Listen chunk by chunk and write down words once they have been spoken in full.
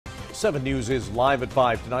7 News is live at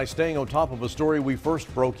 5 tonight, staying on top of a story we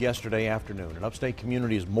first broke yesterday afternoon. An upstate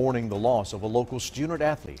community is mourning the loss of a local student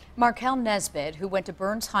athlete. Markel Nesbitt, who went to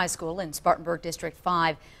Byrnes High School in Spartanburg District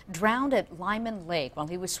 5, drowned at Lyman Lake while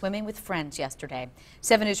he was swimming with friends yesterday.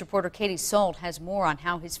 7 News reporter Katie Solt has more on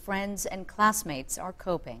how his friends and classmates are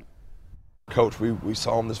coping. Coach, we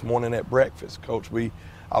saw him this morning at breakfast. Coach,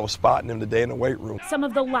 I was spotting him today in the weight room. Some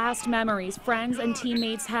of the last memories friends and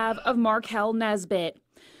teammates have of Markel Nesbitt.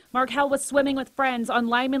 Markel was swimming with friends on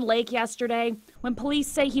Lyman Lake yesterday when police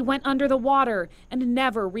say he went under the water and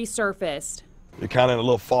never resurfaced. You're kind of in a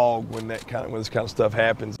little fog when this kind of stuff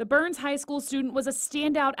happens. The Byrnes High School student was a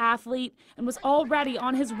standout athlete and was already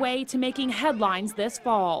on his way to making headlines this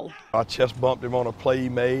fall. I chest bumped him on a play he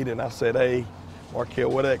made, and I said, "Hey,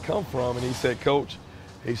 Markel, where'd that come from?" And he said, "Coach,"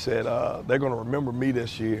 he said, "they're going to remember me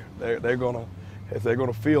this year. If they're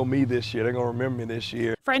going to feel me this year, they're going to remember me this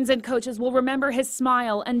year." Friends and coaches will remember his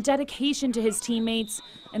smile and dedication to his teammates,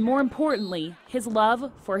 and more importantly, his love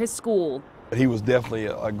for his school. He was definitely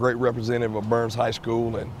a great representative of Byrnes High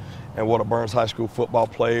School and what a Byrnes High School football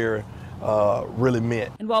player really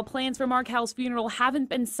meant. And while plans for Markel's funeral haven't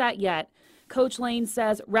been set yet, Coach Lane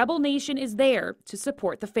says Rebel Nation is there to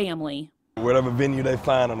support the family. Whatever venue they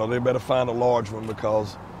find, they better find a large one,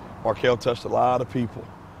 because Markel touched a lot of people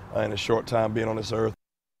in a short time being on this earth.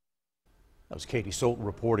 That was Katie Solt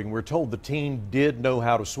reporting. We're told the teen did know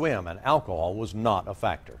how to swim and alcohol was not a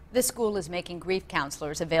factor. The school is making grief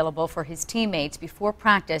counselors available for his teammates before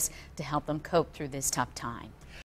practice to help them cope through this tough time.